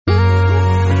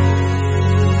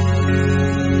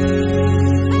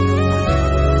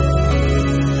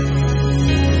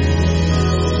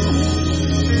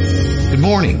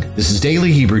This is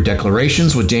Daily Hebrew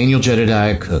Declarations with Daniel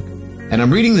Jedediah Cook, and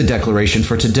I'm reading the declaration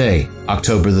for today,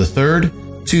 October the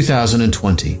 3rd,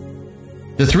 2020.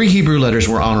 The three Hebrew letters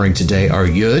we're honoring today are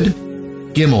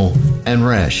Yud, Gimel, and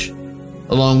Resh.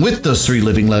 Along with those three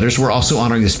living letters, we're also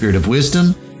honoring the Spirit of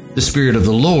wisdom, the Spirit of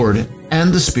the Lord,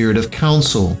 and the Spirit of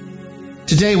counsel.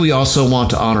 Today, we also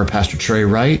want to honor Pastor Trey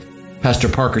Wright, Pastor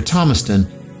Parker Thomaston,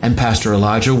 and Pastor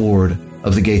Elijah Ward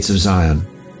of the Gates of Zion.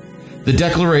 The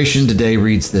declaration today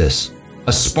reads this: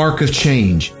 a spark of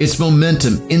change, its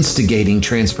momentum instigating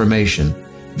transformation,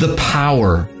 the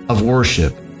power of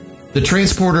worship, the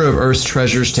transporter of earth's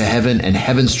treasures to heaven and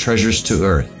heaven's treasures to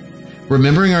earth.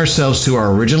 Remembering ourselves to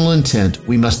our original intent,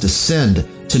 we must ascend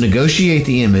to negotiate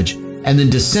the image and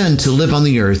then descend to live on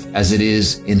the earth as it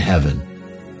is in heaven.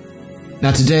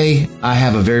 Now today, I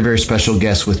have a very, very special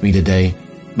guest with me today.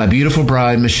 My beautiful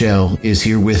bride, Michelle, is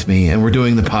here with me, and we're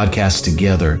doing the podcast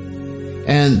together.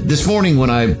 And this morning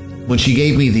when she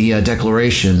gave me the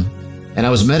declaration and I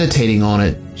was meditating on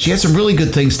it, she had some really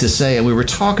good things to say, and we were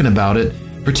talking about it,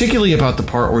 particularly about the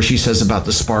part where she says about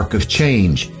the spark of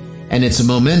change, and it's a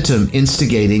momentum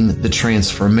instigating the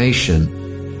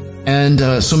transformation.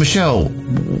 And so Michelle,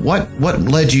 what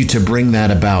led you to bring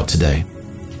that about today?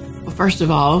 Well, first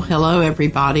of all, hello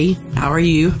everybody. How are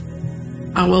you?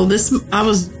 I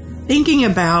was thinking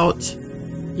about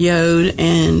Yod,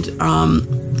 and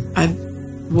I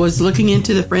was looking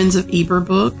into the Friends of Eber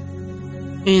book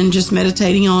and just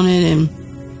meditating on it. And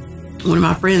one of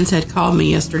my friends had called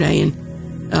me yesterday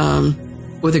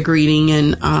and with a greeting,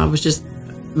 and I was just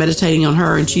meditating on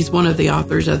her, and she's one of the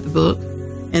authors of the book,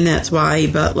 and that's Y.A.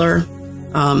 Butler.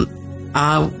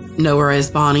 I know her as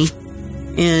Bonnie.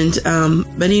 And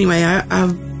but anyway,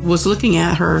 I was looking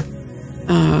at her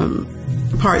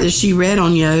part that she read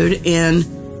on Yod, and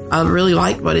I really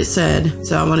liked what it said,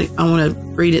 so I want to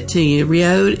read it to you.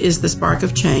 Yod is the spark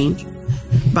of change.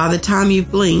 By the time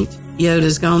you've blinked, Yod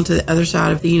has gone to the other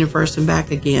side of the universe and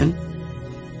back again.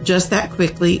 Just that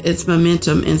quickly, its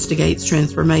momentum instigates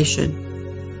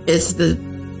transformation. It's the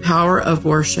power of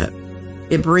worship.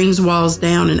 It brings walls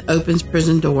down and opens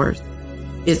prison doors.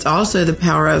 It's also the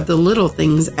power of the little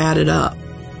things added up.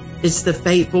 It's the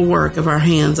faithful work of our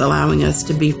hands allowing us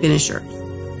to be finishers.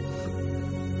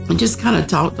 I just kind of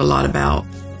talked a lot about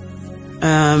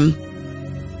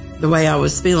the way I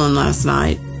was feeling last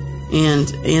night, and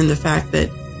the fact that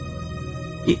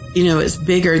it's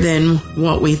bigger than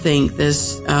what we think.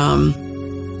 This our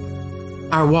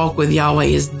walk with Yahweh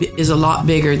is a lot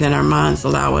bigger than our minds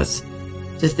allow us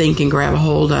to think and grab a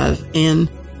hold of. And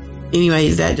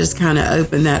anyway, that just kind of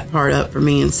opened that part up for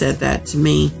me and said that to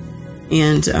me,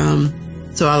 and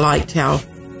so I liked how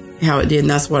it did, and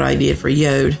that's what I did for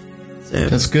Yod. So.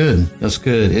 That's good.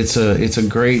 It's a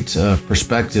great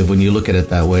perspective when you look at it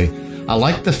that way. I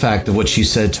like the fact of what she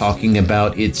said, talking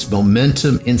about its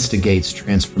momentum instigates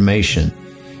transformation.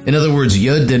 In other words,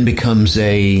 Yod then becomes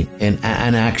an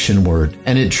action word,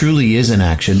 and it truly is an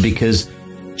action, because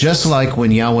just like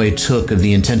when Yahweh took of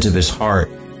the intent of his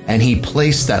heart and he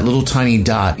placed that little tiny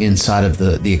dot inside of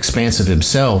the expanse of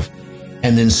himself,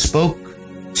 and then spoke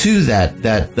to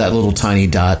that little tiny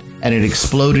dot, and it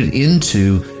exploded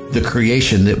into the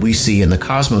creation that we see in the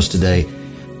cosmos today.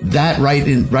 That right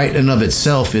in of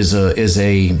itself is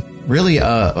really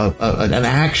an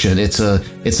action. It's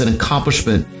an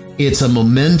accomplishment. It's a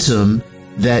momentum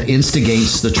that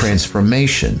instigates the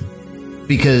transformation.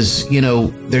 Because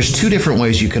there's two different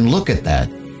ways you can look at that,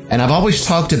 and I've always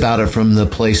talked about it from the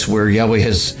place where Yahweh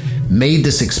has made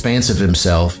this expanse of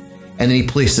himself, and then he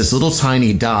placed this little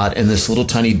tiny dot, and this little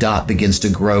tiny dot begins to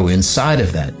grow inside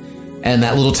of that. And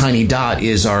that little tiny dot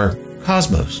is our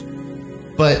cosmos.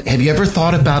 But have you ever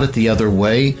thought about it the other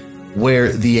way,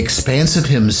 where the expanse of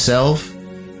himself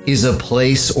is a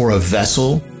place or a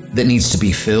vessel that needs to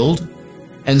be filled?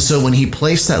 And so when he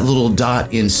placed that little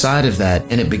dot inside of that,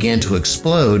 and it began to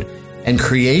explode, and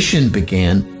creation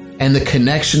began, and the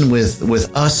connection with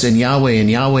us and Yahweh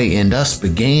and us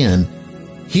began,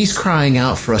 he's crying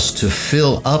out for us to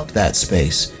fill up that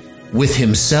space with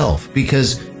himself,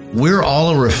 because we're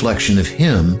all a reflection of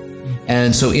him.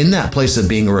 And so in that place of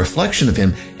being a reflection of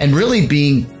him, and really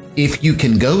being, if you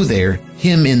can go there,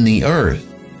 him in the earth,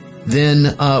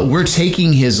 then we're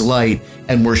taking his light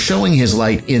and we're showing his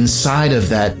light inside of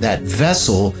that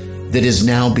vessel that is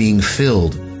now being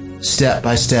filled step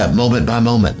by step, moment by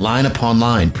moment, line upon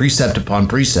line, precept upon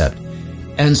precept.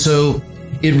 And so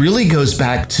it really goes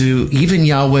back to even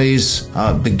Yahweh's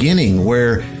beginning,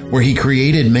 where he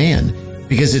created man.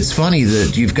 Because it's funny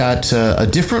that you've got a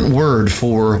different word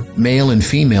for male and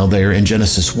female there in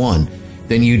Genesis 1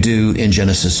 than you do in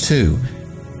Genesis 2.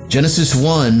 Genesis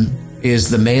 1 is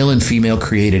the male and female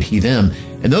created he, them.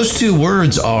 And those two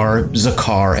words are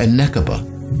Zakar and Nekaba.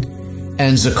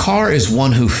 And Zakar is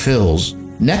one who fills.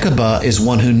 Nekaba is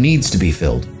one who needs to be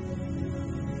filled.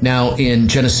 Now, in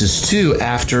Genesis 2,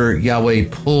 after Yahweh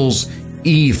pulls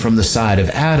Eve from the side of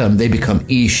Adam, they become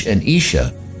Ish and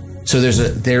Isha. So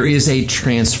there is a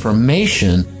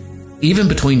transformation even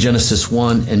between Genesis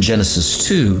 1 and Genesis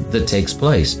 2 that takes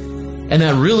place. And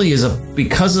that really is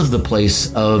because of the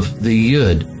place of the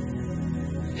Yud.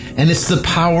 And it's the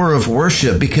power of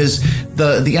worship, because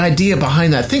the idea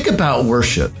behind that, think about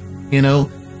worship. You know,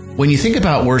 when you think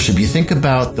about worship, you think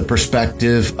about the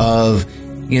perspective of,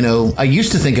 you know, I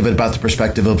used to think of it about the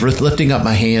perspective of lifting up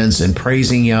my hands and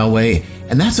praising Yahweh.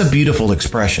 And that's a beautiful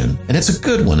expression. And it's a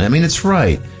good one. I mean, it's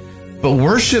right. But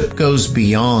worship goes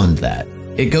beyond that.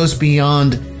 It goes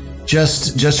beyond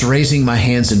just raising my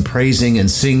hands and praising and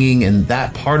singing and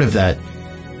that part of that.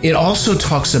 It also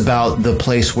talks about the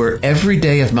place where every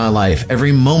day of my life,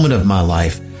 every moment of my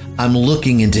life, I'm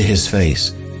looking into his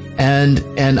face. And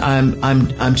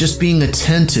I'm just being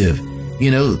attentive.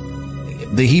 You know,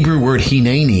 the Hebrew word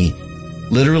hineni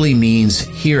literally means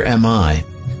here am I.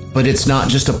 But it's not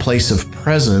just a place of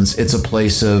presence, it's a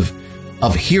place of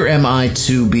here am I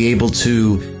to be able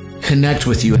to connect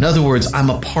with you. In other words, I'm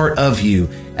a part of you,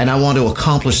 and I want to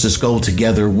accomplish this goal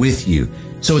together with you.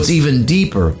 So it's even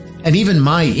deeper. And even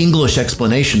my English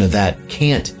explanation of that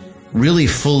can't really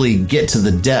fully get to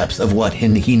the depth of what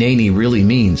hineni really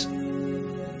means.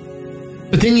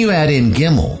 But then you add in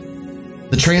Gimel,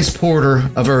 the transporter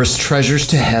of earth's treasures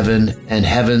to heaven and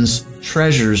heaven's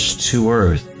treasures to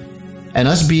earth. And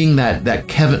us being that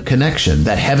connection,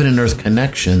 that heaven and earth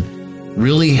connection,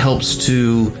 really helps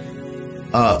to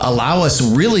allow us,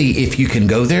 really, if you can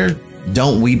go there,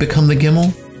 don't we become the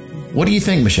Gimel? What do you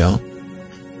think, Michelle?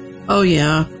 Oh,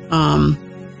 yeah.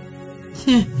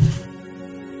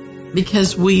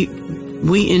 Because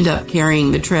we end up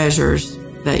carrying the treasures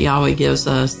that Yahweh gives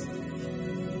us,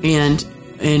 and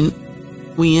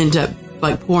we end up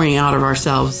like pouring out of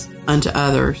ourselves unto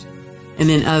others, and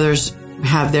then others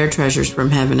have their treasures from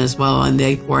heaven as well, and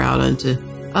they pour out unto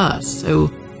us.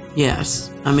 So,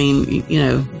 yes, I mean, you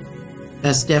know,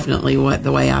 that's definitely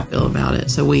the way I feel about it.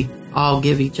 So we all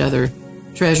give each other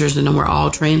treasures, and then we're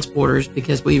all transporters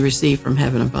because we receive from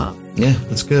heaven above. Yeah,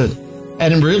 that's good.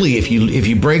 And really, if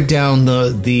you break down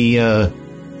the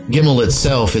Gimel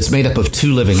itself, it's made up of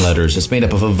two living letters. It's made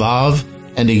up of a Vav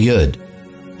and a Yud.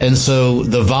 And so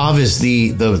the Vav is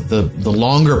the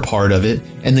longer part of it,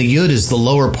 and the Yud is the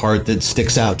lower part that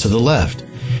sticks out to the left.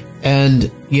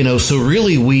 And, you know, so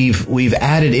really we've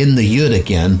added in the Yud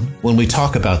again when we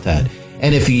talk about that.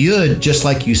 And if Yud, just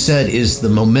like you said, is the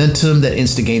momentum that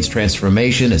instigates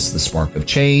transformation, it's the spark of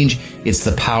change, it's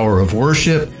the power of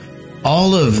worship,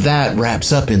 all of that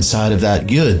wraps up inside of that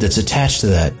Yud that's attached to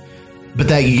that. But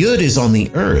that Yud is on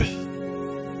the earth.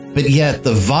 But yet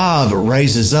the Vav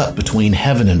rises up between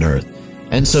heaven and earth.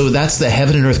 And so that's the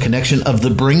heaven and earth connection of the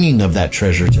bringing of that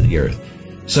treasure to the earth.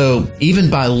 So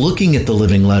even by looking at the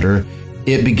living letter,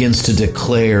 it begins to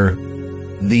declare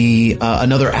the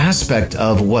another aspect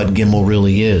of what Gimel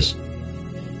really is.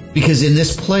 Because in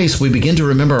this place, we begin to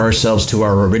remember ourselves to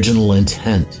our original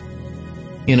intent.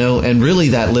 You know, and really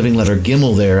that living letter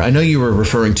Gimel there, I know you were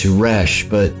referring to Resh,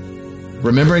 but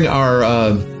remembering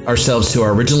ourselves to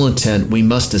our original intent, we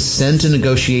must ascend to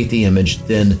negotiate the image,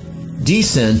 then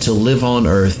descend to live on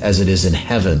earth as it is in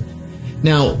heaven.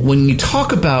 Now, when you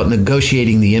talk about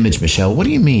negotiating the image, Michelle, what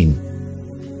do you mean?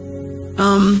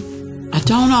 I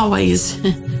don't always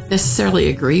necessarily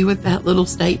agree with that little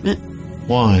statement.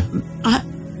 Why?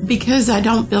 Because I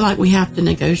don't feel like we have to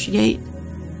negotiate.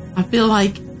 I feel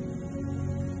like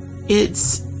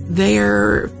it's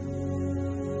there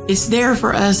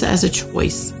for us as a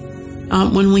choice.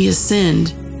 When we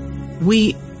ascend,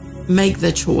 we make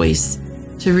the choice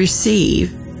to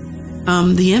receive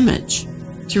the image,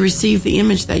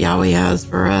 that Yahweh has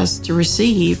for us to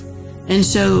receive. And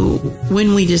so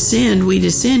when we descend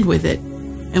with it,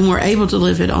 and we're able to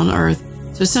live it on earth.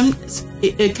 So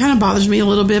it kind of bothers me a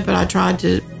little bit, but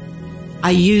I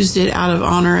used it out of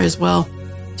honor as well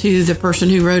to the person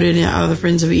who wrote it out of the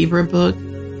Friends of Ibra book.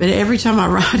 But every time I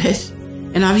write it,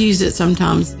 and I've used it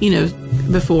sometimes, you know,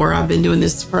 before, I've been doing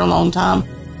this for a long time,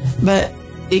 but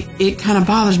it kind of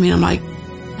bothers me. And I'm like,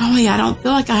 no, I don't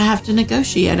feel like I have to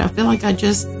negotiate. I feel like I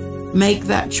just make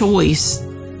that choice.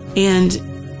 And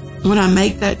when I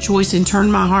make that choice and turn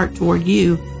my heart toward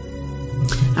you,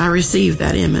 I receive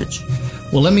that image.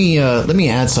 Well, let me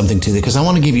add something to that, because I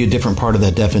want to give you a different part of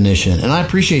that definition. And I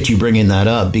appreciate you bringing that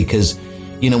up, because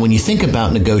when you think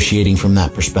about negotiating from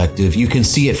that perspective, you can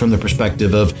see it from the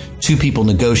perspective of two people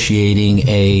negotiating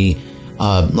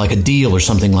like a deal or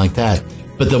something like that.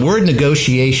 But the word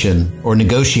negotiation or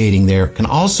negotiating there can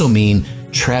also mean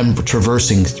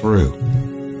traversing through.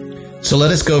 So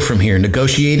let us go from here,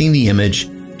 negotiating the image,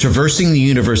 traversing the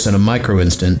universe in a micro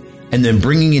instant, and then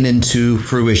bringing it into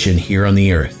fruition here on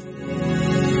the earth.